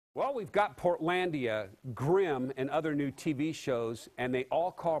Well, we've got Portlandia, Grimm, and other new TV shows, and they all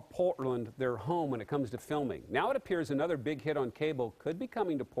call Portland their home when it comes to filming. Now it appears another big hit on cable could be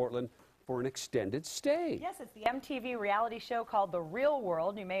coming to Portland for an extended stay. Yes, it's the MTV reality show called The Real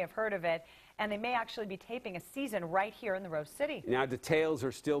World. You may have heard of it, and they may actually be taping a season right here in the Rose City. Now, details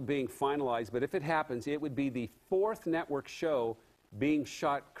are still being finalized, but if it happens, it would be the fourth network show being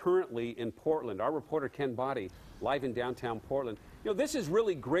shot currently in Portland. Our reporter Ken Body, live in downtown Portland. You know, this is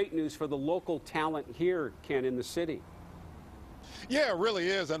really great news for the local talent here, Ken, in the city. Yeah, it really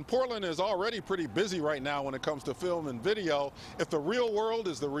is. And Portland is already pretty busy right now when it comes to film and video. If The Real World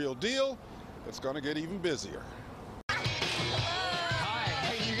is the real deal, it's going to get even busier.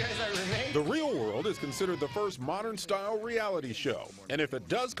 Hi, you guys are roommates? The Real World is considered the first modern-style reality show. And if it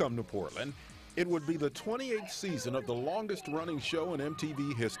does come to Portland, it would be the 28th season of the longest-running show in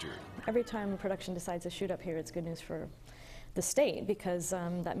MTV history. Every time a production decides to shoot up here, it's good news for the state because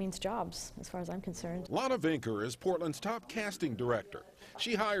that means jobs, as far as I'm concerned. Lana is Portland's top casting director.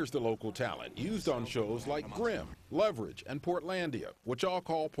 She hires the local talent used on shows like Grimm, Leverage, and Portlandia, which all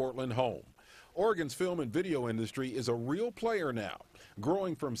call Portland home. Oregon's film and video industry is a real player now,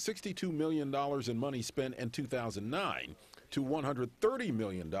 growing from $62 million in money spent in 2009 to $130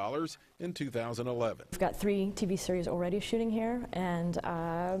 million in 2011. We've got 3 TV series already shooting here, and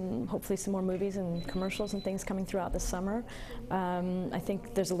hopefully some more movies and commercials and things coming throughout the summer. I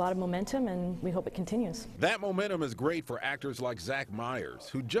think there's a lot of momentum, and we hope it continues. That momentum is great for actors like Zach Myers,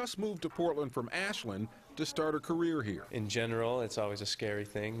 who just moved to Portland from Ashland to start a career here. In general, it's always a scary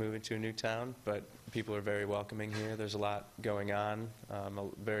thing moving to a new town, but people are very welcoming here. There's a lot going on, a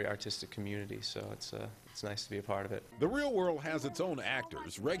very artistic community, so it's nice to be a part of it. The Real World has its own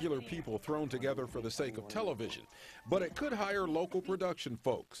actors, regular people thrown together for the sake of television, but it could hire local production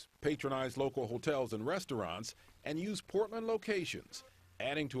folks, patronize local hotels and restaurants, and use Portland locations,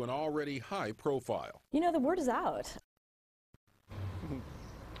 adding to an already high profile. You know, the word is out.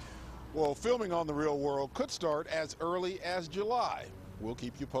 Well, filming on The Real World could start as early as July. We'll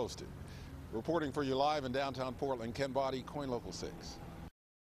keep you posted. Reporting for you live in downtown Portland, Ken Body, KOIN Local 6.